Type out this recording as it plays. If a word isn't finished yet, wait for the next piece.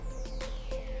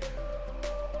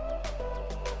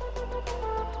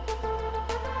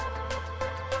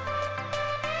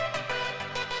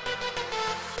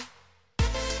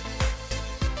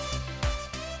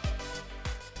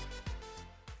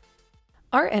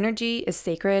Our energy is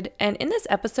sacred, and in this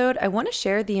episode, I want to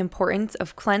share the importance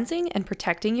of cleansing and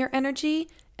protecting your energy,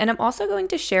 and I'm also going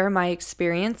to share my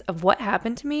experience of what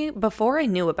happened to me before I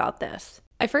knew about this.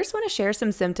 I first want to share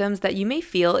some symptoms that you may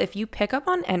feel if you pick up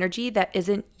on energy that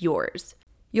isn't yours.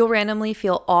 You'll randomly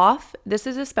feel off. This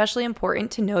is especially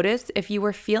important to notice if you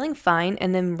were feeling fine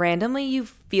and then randomly you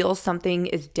feel something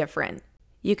is different.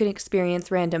 You can experience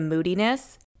random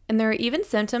moodiness. And there are even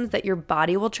symptoms that your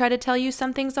body will try to tell you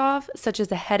something's off, such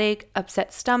as a headache,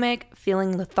 upset stomach,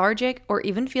 feeling lethargic, or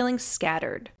even feeling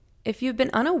scattered. If you've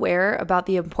been unaware about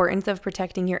the importance of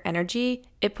protecting your energy,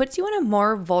 it puts you in a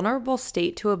more vulnerable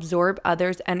state to absorb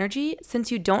others' energy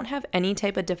since you don't have any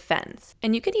type of defense.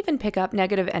 And you can even pick up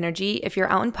negative energy if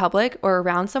you're out in public or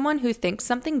around someone who thinks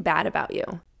something bad about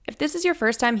you. If this is your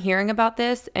first time hearing about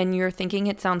this and you're thinking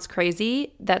it sounds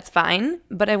crazy, that's fine,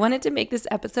 but I wanted to make this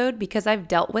episode because I've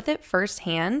dealt with it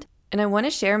firsthand, and I want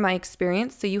to share my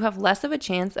experience so you have less of a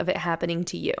chance of it happening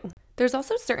to you. There's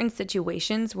also certain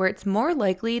situations where it's more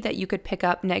likely that you could pick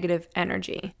up negative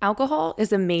energy. Alcohol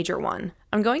is a major one.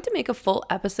 I'm going to make a full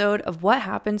episode of what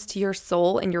happens to your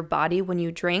soul and your body when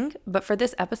you drink, but for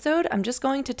this episode, I'm just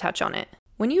going to touch on it.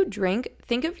 When you drink,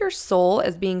 think of your soul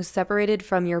as being separated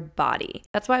from your body.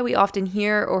 That's why we often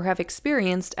hear or have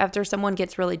experienced after someone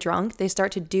gets really drunk, they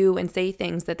start to do and say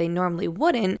things that they normally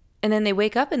wouldn't, and then they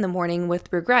wake up in the morning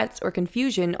with regrets or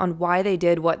confusion on why they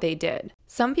did what they did.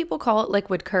 Some people call it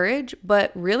liquid courage,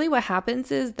 but really what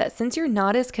happens is that since you're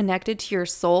not as connected to your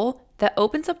soul, that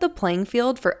opens up the playing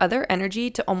field for other energy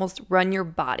to almost run your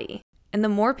body. And the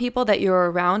more people that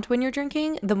you're around when you're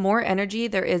drinking, the more energy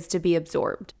there is to be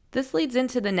absorbed. This leads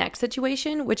into the next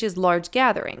situation, which is large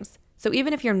gatherings. So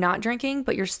even if you're not drinking,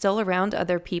 but you're still around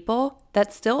other people,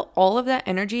 that's still all of that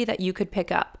energy that you could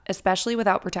pick up, especially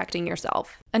without protecting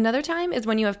yourself. Another time is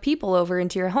when you have people over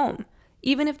into your home.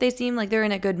 Even if they seem like they're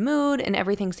in a good mood and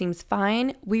everything seems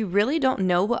fine, we really don't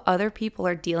know what other people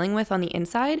are dealing with on the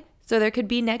inside, so there could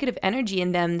be negative energy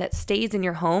in them that stays in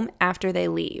your home after they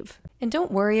leave. And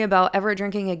don't worry about ever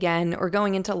drinking again or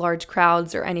going into large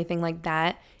crowds or anything like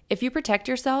that. If you protect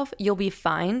yourself, you'll be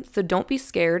fine, so don't be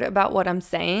scared about what I'm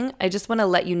saying. I just want to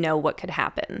let you know what could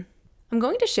happen. I'm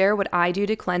going to share what I do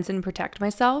to cleanse and protect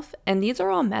myself, and these are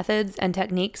all methods and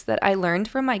techniques that I learned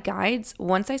from my guides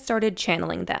once I started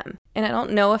channeling them. And I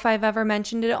don't know if I've ever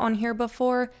mentioned it on here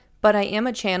before, but I am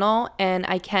a channel and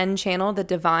I can channel the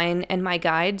divine and my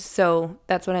guides, so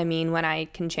that's what I mean when I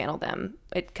can channel them.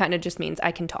 It kind of just means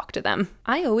I can talk to them.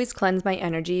 I always cleanse my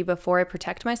energy before I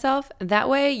protect myself. That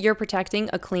way you're protecting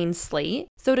a clean slate.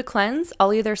 So to cleanse,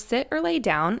 I'll either sit or lay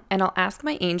down and I'll ask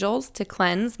my angels to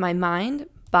cleanse my mind,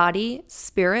 body,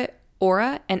 spirit,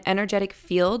 aura, and energetic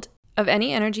field of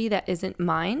any energy that isn't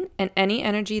mine and any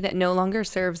energy that no longer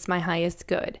serves my highest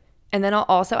good. And then I'll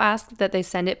also ask that they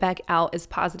send it back out as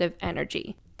positive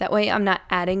energy. That way I'm not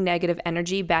adding negative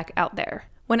energy back out there.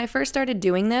 When I first started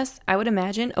doing this, I would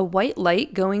imagine a white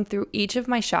light going through each of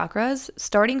my chakras,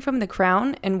 starting from the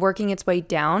crown and working its way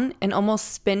down and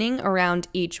almost spinning around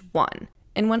each one.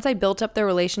 And once I built up the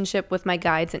relationship with my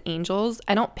guides and angels,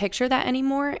 I don't picture that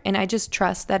anymore and I just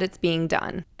trust that it's being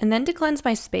done. And then to cleanse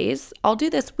my space, I'll do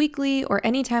this weekly or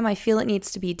anytime I feel it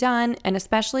needs to be done, and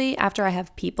especially after I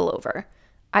have people over.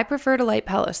 I prefer to light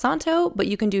Palo Santo, but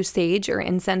you can do sage or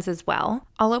incense as well.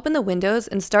 I'll open the windows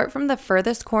and start from the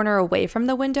furthest corner away from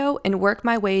the window and work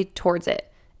my way towards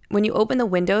it. When you open the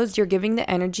windows, you're giving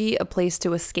the energy a place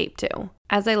to escape to.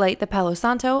 As I light the Palo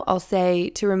Santo, I'll say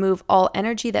to remove all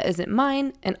energy that isn't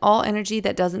mine and all energy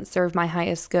that doesn't serve my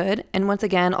highest good. And once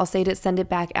again, I'll say to send it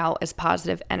back out as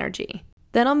positive energy.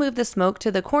 Then I'll move the smoke to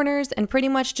the corners and pretty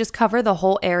much just cover the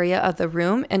whole area of the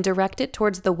room and direct it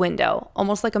towards the window,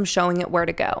 almost like I'm showing it where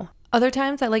to go. Other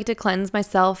times I like to cleanse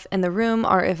myself in the room,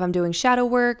 or if I'm doing shadow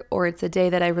work, or it's a day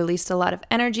that I released a lot of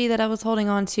energy that I was holding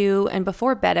on to, and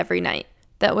before bed every night.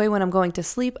 That way when I'm going to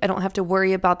sleep, I don't have to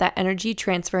worry about that energy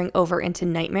transferring over into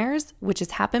nightmares, which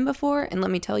has happened before, and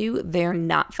let me tell you, they're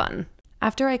not fun.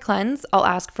 After I cleanse, I'll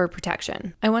ask for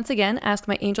protection. I once again ask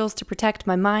my angels to protect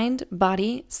my mind,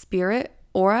 body, spirit,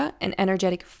 aura, and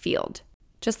energetic field.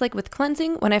 Just like with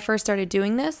cleansing, when I first started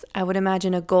doing this, I would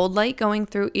imagine a gold light going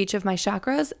through each of my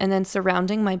chakras and then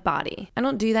surrounding my body. I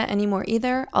don't do that anymore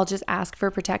either. I'll just ask for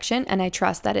protection and I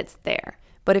trust that it's there.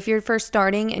 But if you're first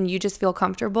starting and you just feel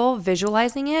comfortable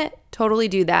visualizing it, totally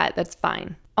do that. That's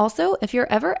fine. Also, if you're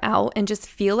ever out and just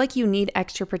feel like you need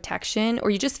extra protection or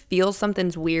you just feel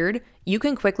something's weird, you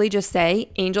can quickly just say,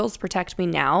 "Angels, protect me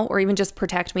now," or even just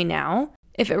 "protect me now."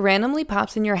 If it randomly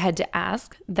pops in your head to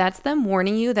ask, that's them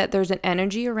warning you that there's an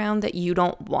energy around that you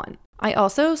don't want. I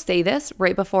also say this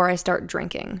right before I start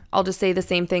drinking. I'll just say the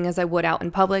same thing as I would out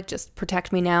in public, just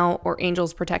protect me now, or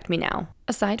angels protect me now.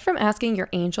 Aside from asking your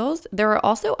angels, there are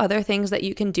also other things that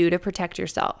you can do to protect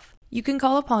yourself. You can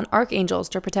call upon archangels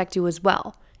to protect you as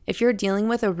well. If you're dealing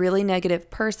with a really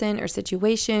negative person or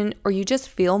situation, or you just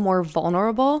feel more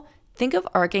vulnerable, think of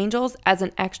archangels as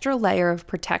an extra layer of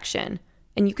protection.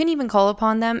 And you can even call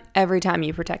upon them every time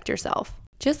you protect yourself.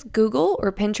 Just Google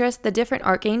or Pinterest the different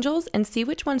archangels and see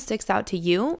which one sticks out to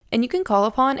you, and you can call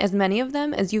upon as many of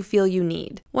them as you feel you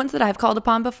need. Ones that I've called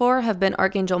upon before have been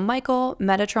Archangel Michael,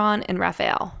 Metatron, and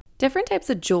Raphael. Different types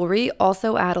of jewelry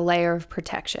also add a layer of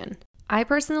protection. I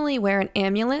personally wear an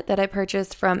amulet that I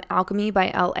purchased from Alchemy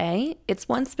by LA. It's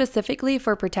one specifically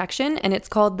for protection, and it's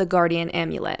called the Guardian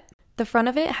Amulet. The front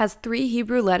of it has 3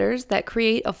 Hebrew letters that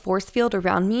create a force field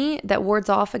around me that wards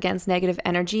off against negative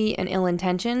energy and ill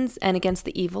intentions and against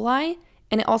the evil eye,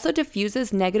 and it also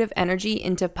diffuses negative energy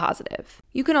into positive.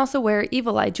 You can also wear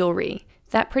evil eye jewelry.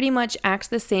 That pretty much acts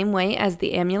the same way as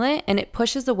the amulet, and it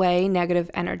pushes away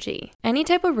negative energy. Any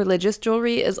type of religious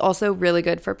jewelry is also really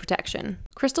good for protection.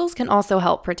 Crystals can also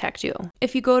help protect you.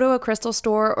 If you go to a crystal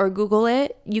store or Google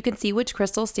it, you can see which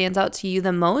crystal stands out to you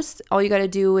the most. All you gotta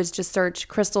do is just search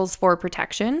crystals for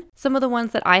protection. Some of the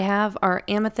ones that I have are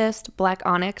amethyst, black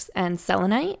onyx, and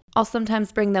selenite. I'll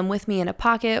sometimes bring them with me in a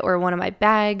pocket or one of my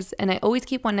bags, and I always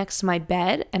keep one next to my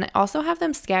bed, and I also have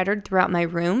them scattered throughout my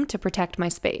room to protect my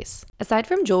space. Aside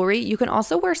from jewelry, you can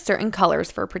also wear certain colors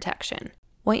for protection.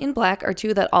 White and black are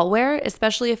 2 that I'll wear,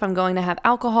 especially if I'm going to have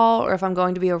alcohol or if I'm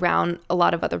going to be around a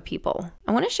lot of other people.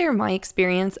 I want to share my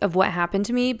experience of what happened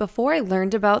to me before I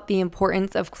learned about the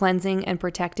importance of cleansing and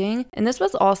protecting, and this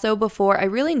was also before I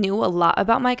really knew a lot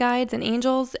about my guides and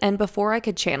angels and before I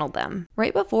could channel them.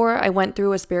 Right before I went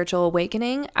through a spiritual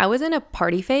awakening, I was in a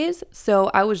party phase, so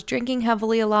I was drinking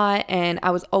heavily a lot and I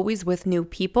was always with new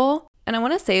people. And I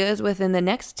want to say it was within the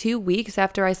next 2 weeks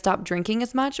after I stopped drinking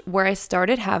as much where I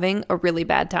started having a really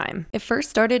bad time. It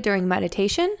first started during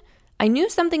meditation. I knew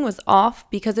something was off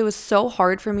because it was so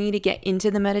hard for me to get into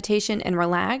the meditation and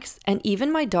relax, and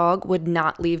even my dog would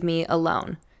not leave me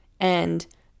alone. And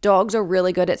dogs are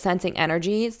really good at sensing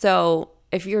energy, so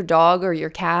if your dog or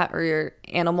your cat or your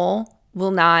animal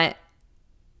will not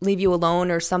leave you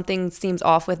alone or something seems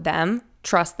off with them,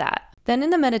 trust that. Then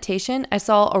in the meditation, I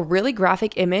saw a really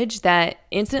graphic image that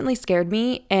instantly scared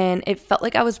me, and it felt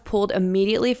like I was pulled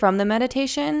immediately from the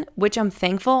meditation, which I'm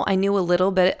thankful I knew a little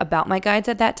bit about my guides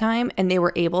at that time, and they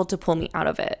were able to pull me out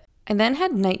of it. I then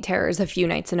had night terrors a few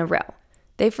nights in a row.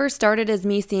 They first started as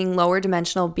me seeing lower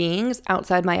dimensional beings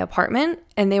outside my apartment,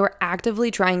 and they were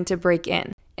actively trying to break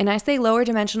in. And I say lower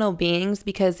dimensional beings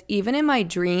because even in my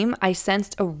dream, I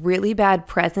sensed a really bad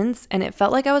presence and it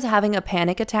felt like I was having a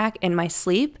panic attack in my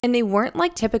sleep. And they weren't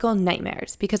like typical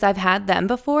nightmares because I've had them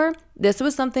before. This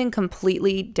was something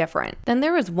completely different. Then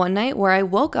there was one night where I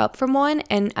woke up from one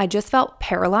and I just felt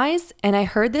paralyzed and I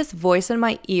heard this voice in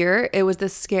my ear. It was the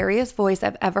scariest voice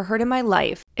I've ever heard in my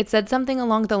life. It said something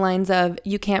along the lines of,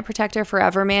 "You can't protect her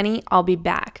forever, Manny. I'll be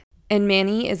back." And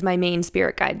Manny is my main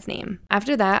spirit guide's name.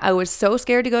 After that, I was so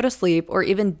scared to go to sleep or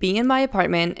even be in my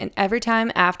apartment, and every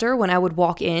time after when I would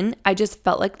walk in, I just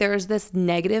felt like there was this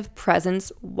negative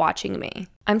presence watching me.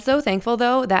 I'm so thankful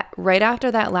though that right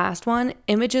after that last one,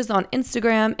 images on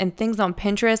Instagram and things on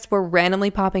Pinterest were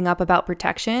randomly popping up about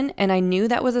protection, and I knew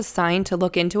that was a sign to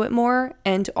look into it more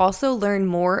and to also learn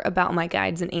more about my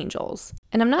guides and angels.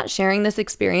 And I'm not sharing this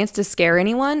experience to scare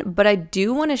anyone, but I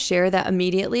do want to share that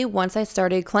immediately once I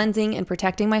started cleansing and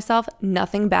protecting myself,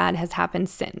 nothing bad has happened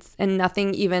since, and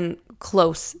nothing even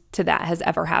close to that has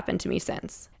ever happened to me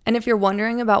since. And if you're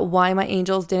wondering about why my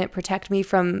angels didn't protect me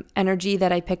from energy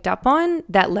that I picked up on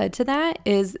that led to that,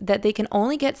 is that they can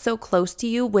only get so close to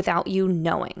you without you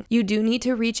knowing. You do need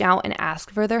to reach out and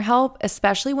ask for their help,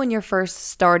 especially when you're first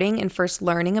starting and first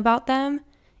learning about them.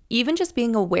 Even just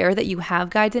being aware that you have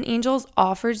guides and angels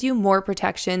offers you more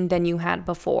protection than you had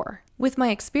before. With my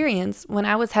experience, when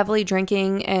I was heavily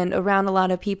drinking and around a lot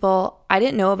of people, I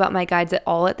didn't know about my guides at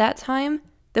all at that time.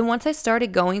 Then once I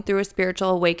started going through a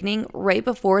spiritual awakening right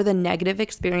before the negative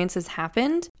experiences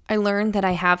happened, I learned that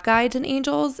I have guides and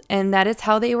angels, and that is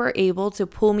how they were able to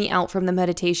pull me out from the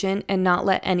meditation and not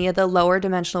let any of the lower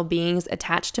dimensional beings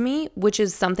attach to me, which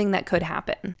is something that could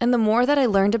happen. And the more that I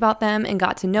learned about them and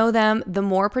got to know them, the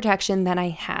more protection that I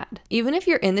had. Even if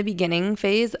you're in the beginning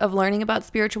phase of learning about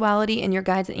spirituality and your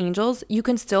guides and angels, you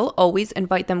can still always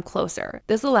invite them closer.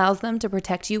 This allows them to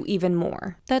protect you even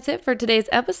more. That's it for today's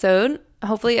episode.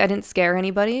 Hopefully I didn't scare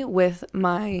anybody with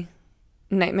my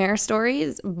nightmare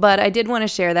stories, but I did want to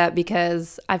share that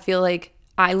because I feel like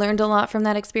I learned a lot from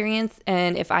that experience,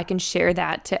 and if I can share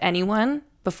that to anyone,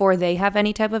 before they have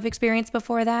any type of experience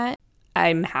before that,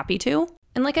 I'm happy to.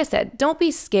 And like I said, don't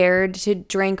be scared to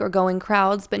drink or go in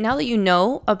crowds, but now that you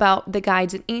know about the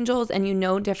guides and angels and you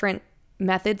know different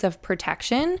methods of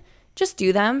protection, just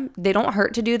do them. They don't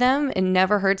hurt to do them. It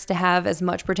never hurts to have as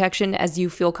much protection as you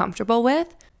feel comfortable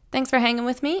with. Thanks for hanging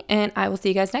with me, and I will see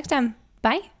you guys next time.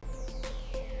 Bye.